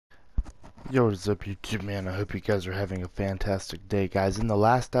Yo, what's up, YouTube, man? I hope you guys are having a fantastic day, guys. In the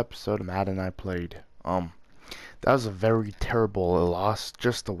last episode of Madden I played, that was a very terrible loss,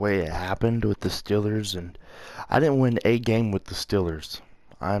 just the way it happened with the Steelers, and I didn't win a game with the Steelers.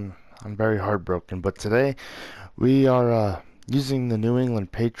 I'm very heartbroken. But today we are using the New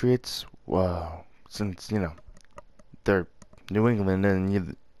England Patriots. Since they're New England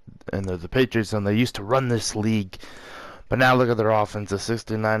and they're the Patriots, and they used to run this league. But now look at their offense, a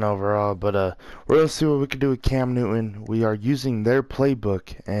 69 overall. But we're going to see what we can do with Cam Newton. We are using their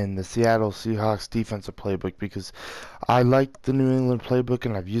playbook and the Seattle Seahawks defensive playbook because I like the New England playbook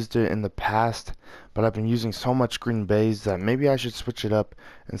and I've used it in the past. But I've been using so much Green Bay's that maybe I should switch it up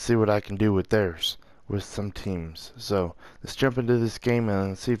and see what I can do with theirs, with some teams. So let's jump into this game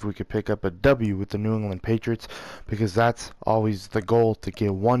and see if we can pick up a W with the New England Patriots, because that's always the goal, to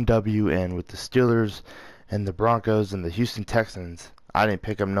get one W. And with the Steelers and the Broncos and the Houston Texans, I didn't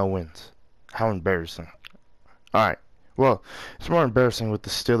pick up no wins. How embarrassing. Alright, well, it's more embarrassing with the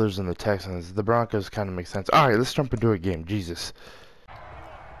Steelers and the Texans. The Broncos kind of make sense. Alright, let's jump into a game. Jesus.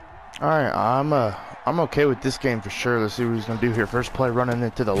 Alright, I'm okay with this game for sure. Let's see what he's going to do here. First play, running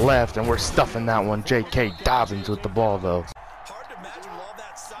into the left, and we're stuffing that one. J.K. Dobbins with the ball, though.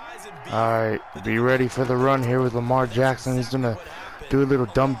 Alright, be ready for the run here with Lamar Jackson. He's going to do a little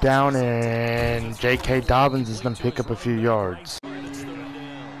dump down, and J.K. Dobbins is going to pick up a few yards.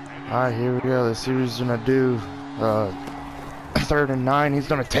 Alright, here we go. Let's see what he's going to do. 3rd and 9. He's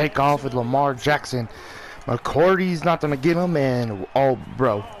going to take off with Lamar Jackson. McCourty's not going to get him, and oh,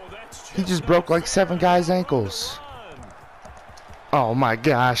 bro, he just broke like 7 guys' ankles. Oh my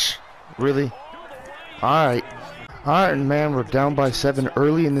gosh. Really? Alright. Alright, man, we're down by 7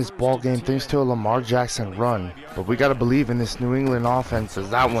 early in this ball game thanks to a Lamar Jackson run. But we gotta believe in this New England offense, as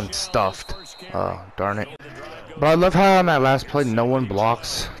that one's stuffed. Oh, darn it. But I love how on that last play no one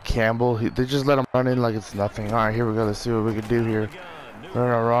blocks Campbell. They just let him run in like it's nothing. Alright, here we go. Let's see what we can do here. We're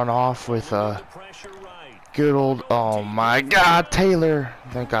gonna run off with good old, oh my god, Taylor.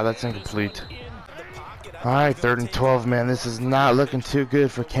 Thank God that's incomplete. Alright, 3rd and 12, man. This is not looking too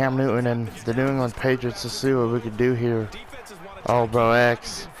good for Cam Newton and the New England Patriots. Let's see what we can do here. Oh, bro,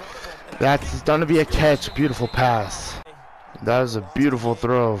 X. That's going to be a catch. Beautiful pass. That is a beautiful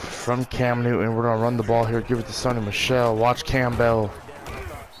throw from Cam Newton. We're going to run the ball here. Give it to Sonny Michel. Watch Campbell.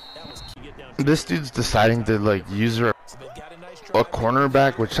 This dude's deciding to, like, use a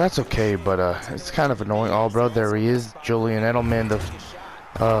cornerback, which that's okay, but it's kind of annoying. Oh, bro, there he is. Julian Edelman,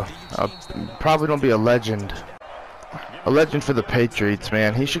 probably don't be a legend. A legend for the Patriots,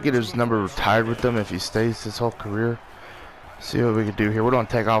 man. He should get his number retired with them if he stays his whole career. See what we can do here. We're going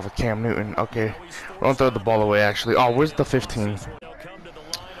to take off with Cam Newton. Okay. We're going to throw the ball away, actually. Oh, where's the 15?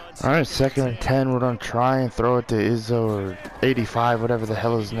 Alright, 2nd and 10. We're going to try and throw it to Izzo, or 85, whatever the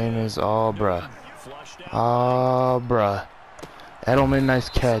hell his name is. Oh, bruh. Oh, bruh. Edelman, nice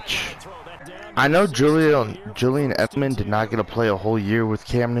catch. I know Julian Edelman did not get to play a whole year with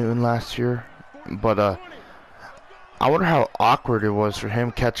Cam Newton last year, but I wonder how awkward it was for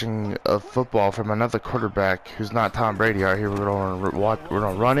him catching a football from another quarterback who's not Tom Brady. Out here, we're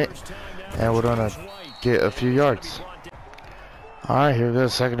gonna run it, and we're gonna get a few yards. All right, here we go,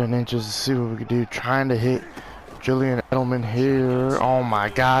 2nd and inches. Let's see what we can do. Trying to hit Julian Edelman here. Oh my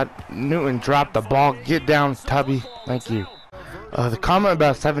God, Newton dropped the ball. Get down, Tubby. Thank you. The comment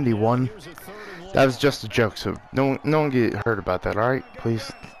about 71. That was just a joke, so no one get hurt about that, alright? Please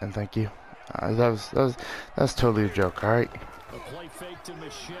and thank you. That was totally a joke, alright?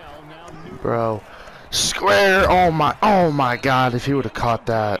 Bro. Square! Oh my god, if he would have caught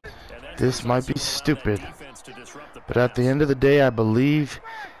that. This might be stupid. But at the end of the day, I believe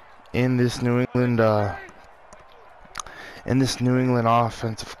in this New England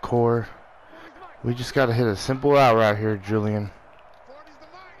offensive core. We just gotta hit a simple out right here, Julian.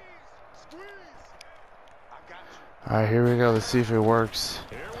 Alright, here we go. Let's see if it works.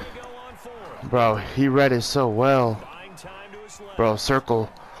 Bro, he read it so well. Bro, circle.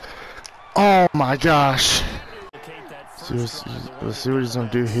 Oh my gosh. Let's see what he's going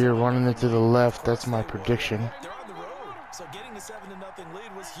to do here. Running it to the left. That's my prediction.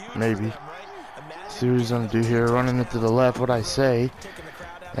 Maybe. See what he's going to do here. Running it to the left. What I say.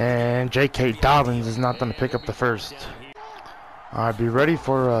 And J.K. Dobbins is not going to pick up the first. Alright, be ready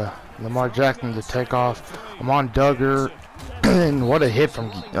for Lamar Jackson to take off. I'm on Duggar. And what a hit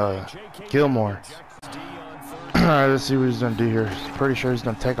from Gilmore. Alright, let's see what he's going to do here. Pretty sure he's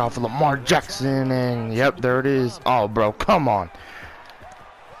going to take off Lamar Jackson. And yep, there it is. Oh, bro, come on.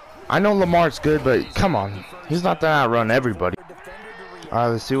 I know Lamar's good, but come on. He's not going to outrun everybody.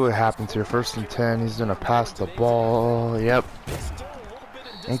 Alright, let's see what happens here. 1st and 10. He's going to pass the ball. Yep.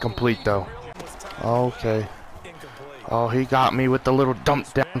 Incomplete, though. Okay. Oh, he got me with the little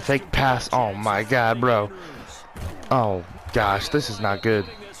dump down fake pass. Oh my god, bro. Oh gosh, this is not good.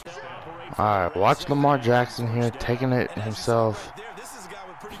 Alright, watch Lamar Jackson here taking it himself.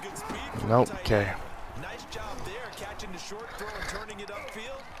 Nope, okay.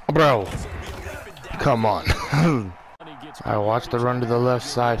 Bro, come on. Alright, watch the run to the left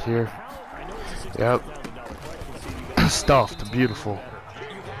side here. Yep. Stuffed, beautiful.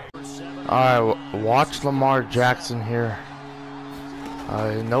 Alright, watch Lamar Jackson here.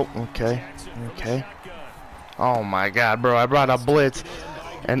 Nope, okay. Okay. Oh my god, bro, I brought a blitz.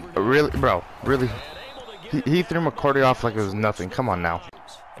 And really, bro, really? He threw McCourty off like it was nothing. Come on now.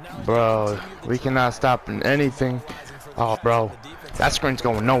 Bro, we cannot stop anything. Oh, bro, that screen's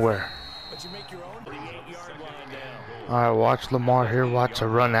going nowhere. Alright, watch Lamar here. Watch a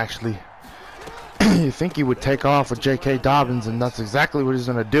run, actually. You think he would take off with J.K. Dobbins, and that's exactly what he's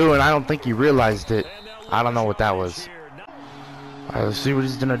going to do, and I don't think he realized it. I don't know what that was. Alright, let's see what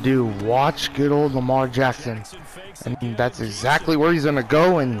he's going to do. Watch good old Lamar Jackson. And that's exactly where he's going to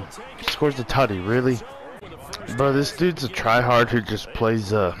go, and he scores the tutty, really. Bro, this dude's a tryhard who just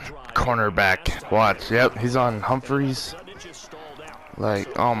plays a cornerback. Watch, yep, he's on Humphreys. Like,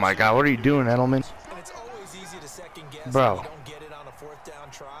 oh my god, what are you doing, Edelman? Bro.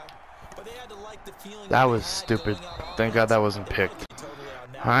 That was stupid. Thank god that wasn't picked.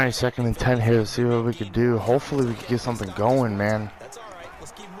 Alright, 2nd and 10 here. Let's see what we could do. Hopefully we could get something going, man.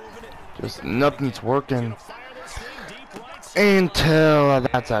 Just nothing's working. Until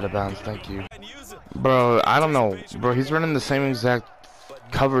that's out of bounds. Thank you. Bro, I don't know. Bro, he's running the same exact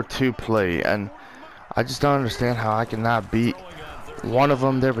cover 2 play. And I just don't understand how I cannot beat one of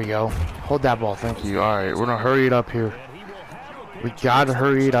them. There we go. Hold that ball. Thank you. Alright, we're going to hurry it up here. We gotta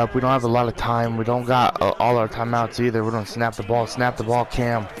hurry it up. We don't have a lot of time. We don't got all our timeouts either. We're gonna snap the ball. Snap the ball,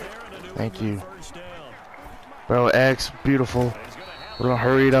 Cam. Thank you. Bro, X, beautiful. We're gonna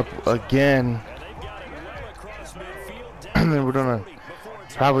hurry it up again. And then we're gonna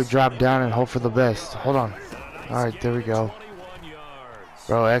probably drop down and hope for the best. Hold on. Alright, there we go.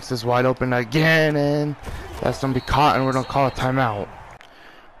 Bro, X is wide open again, and that's gonna be caught, and we're gonna call a timeout.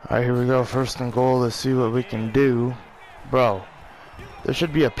 Alright, here we go. 1st and goal. Let's see what we can do. Bro. There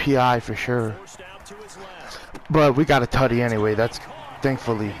should be a PI for sure. But we got a tutty anyway. That's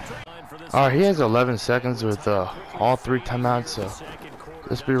thankfully. Alright, he has 11 seconds with all 3 timeouts. So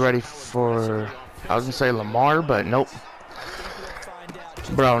let's be ready for, I was going to say Lamar, but nope.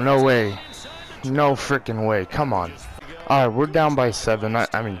 Bro, no way. No freaking way. Come on. Alright, we're down by 7.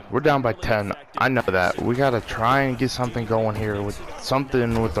 I mean, we're down by 10. I know that. We got to try and get something going here with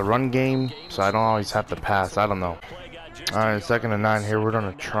something with the run game. So I don't always have to pass. I don't know. Alright, 2nd and 9 here. We're going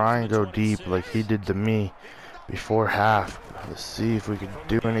to try and go deep like he did to me before half. Let's see if we can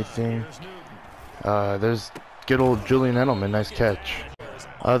do anything. There's good old Julian Edelman. Nice catch.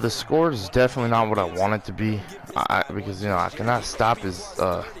 The score is definitely not what I want it to be. Because, you know, I cannot stop his...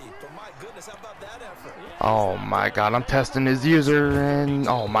 Oh my god, I'm testing his user, and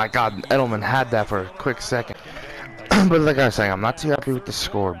oh my god, Edelman had that for a quick second. But like I was saying, I'm not too happy with the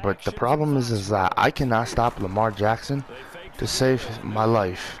score, but the problem is that I cannot stop Lamar Jackson to save my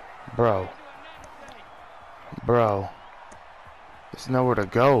life. Bro. Bro. There's nowhere to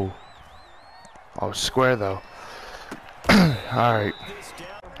go. Oh, square though. Alright.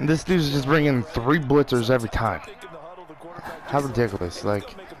 This dude's just bringing 3 blitzers every time. How ridiculous.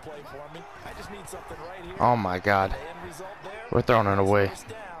 Like, oh my god. We're throwing it away.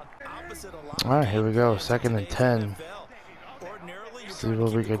 Alright, here we go. 2nd and 10. See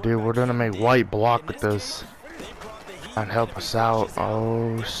what we can do. We're gonna make White block with this and help us out.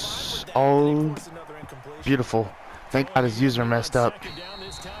 Oh, beautiful. Thank God his user messed up.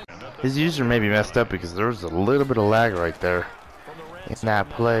 His user may be messed up because there was a little bit of lag right there in that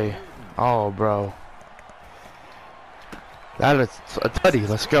play. Oh, bro. That is a tutty.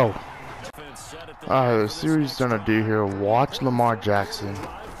 Let's go. Alright, the series gonna do here. Watch Lamar Jackson.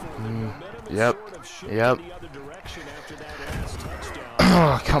 Yep. Yep.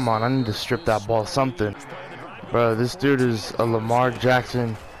 Oh, come on. I need to strip that ball something. Bro, this dude is a Lamar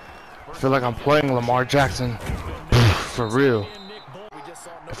Jackson. I feel like I'm playing Lamar Jackson. For real.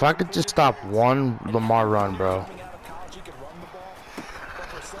 If I could just stop one Lamar run, bro.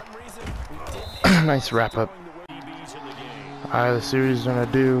 Nice wrap up. Alright, the series is gonna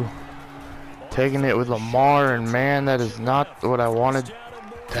do. Taking it with Lamar, and man, that is not what I wanted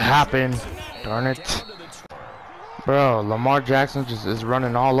to happen. Darn it. Bro, Lamar Jackson just is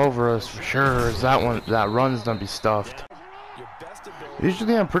running all over us for sure. That run's gonna be stuffed.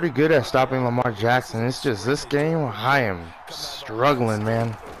 Usually I'm pretty good at stopping Lamar Jackson. It's just this game I am struggling,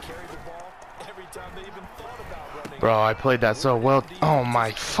 man. Bro, I played that so well. Oh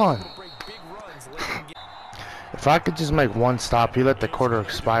my fun. If I could just make one stop, he let the quarter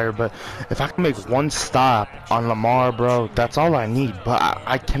expire, but if I can make one stop on Lamar, bro, that's all I need. But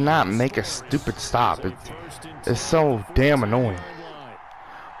I cannot make a stupid stop. It's so damn annoying.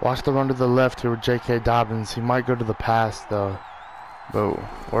 Watch the run to the left here with J.K. Dobbins. He might go to the pass, though. But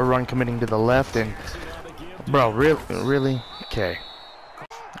we're run committing to the left, and, bro, really? Okay.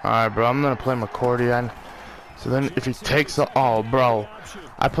 Alright, bro, I'm going to play McCourty. So then if he takes the... Oh, bro,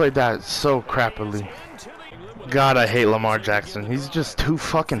 I played that so crappily. God, I hate Lamar Jackson. He's just too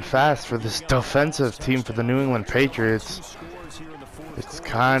fucking fast for this defensive team for the New England Patriots. It's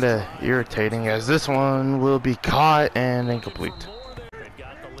kind of irritating, as this one will be caught and incomplete.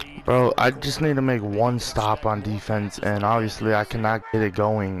 Bro, I just need to make one stop on defense, and obviously I cannot get it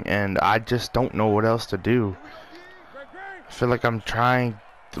going, and I just don't know what else to do. I feel like I'm trying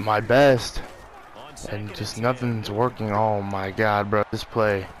my best, and just nothing's working. Oh my god, bro, this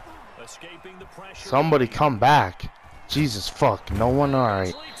play. Somebody come back. Jesus fuck, no one.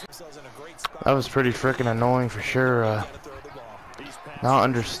 Alright. That was pretty freaking annoying for sure. Not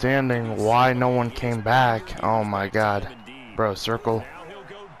understanding why no one came back. Oh my god. Bro, circle.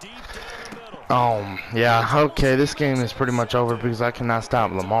 Yeah, okay, this game is pretty much over because I cannot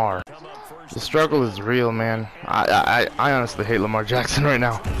stop Lamar. The struggle is real, man. I honestly hate Lamar Jackson right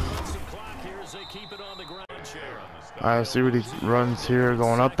now. Alright, see what he runs here,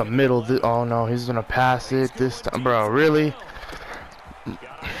 going up the middle. Oh no, he's gonna pass it this time. Bro, really?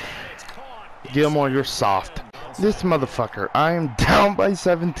 Gilmore, you're soft. This motherfucker, I am down by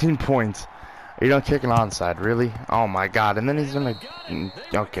 17 points. Are you don't kick an onside, really? Oh my god, and then he's gonna...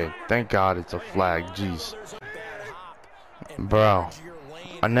 Okay, thank god it's a flag, jeez. Bro,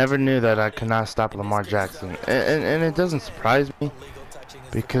 I never knew that I could not stop Lamar Jackson. And it doesn't surprise me,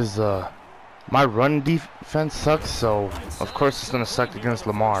 because my run defense sucks, so of course it's gonna suck against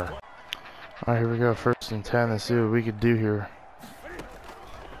Lamar. Alright, here we go, 1st and 10, let's see what we could do here.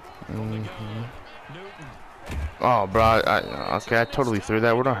 Oh, bro, okay, I totally threw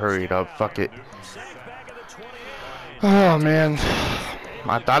that. We're gonna hurry it up. Fuck it. Oh, man.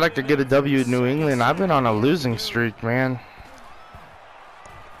 I thought I could get a W in New England. I've been on a losing streak, man.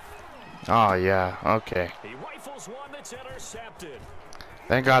 Oh, yeah. Okay.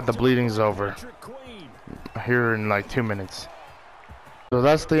 Thank God the bleeding's over. Here in like 2 minutes. So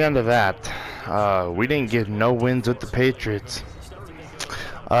that's the end of that. We didn't get no wins with the Patriots.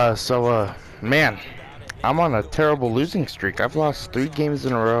 Man. I'm on a terrible losing streak. I've lost 3 games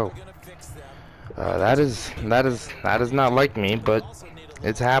in a row. That is not like me, but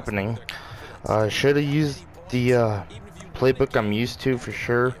it's happening. Should have used the playbook I'm used to for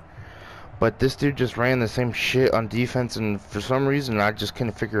sure. But this dude just ran the same shit on defense, and for some reason I just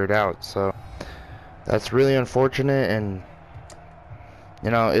couldn't figure it out. So that's really unfortunate, and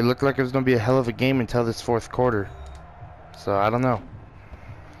you know, it looked like it was gonna be a hell of a game until this 4th quarter. So I don't know.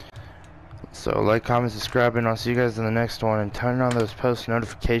 So like, comment, subscribe, and I'll see you guys in the next one. And turn on those post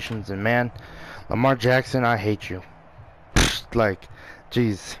notifications. And man, Lamar Jackson, I hate you. Like,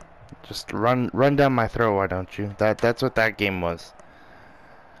 jeez, just run down my throat, why don't you? That's what that game was.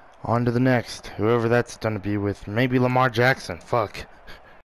 On to the next, whoever that's gonna be with. Maybe Lamar Jackson. Fuck.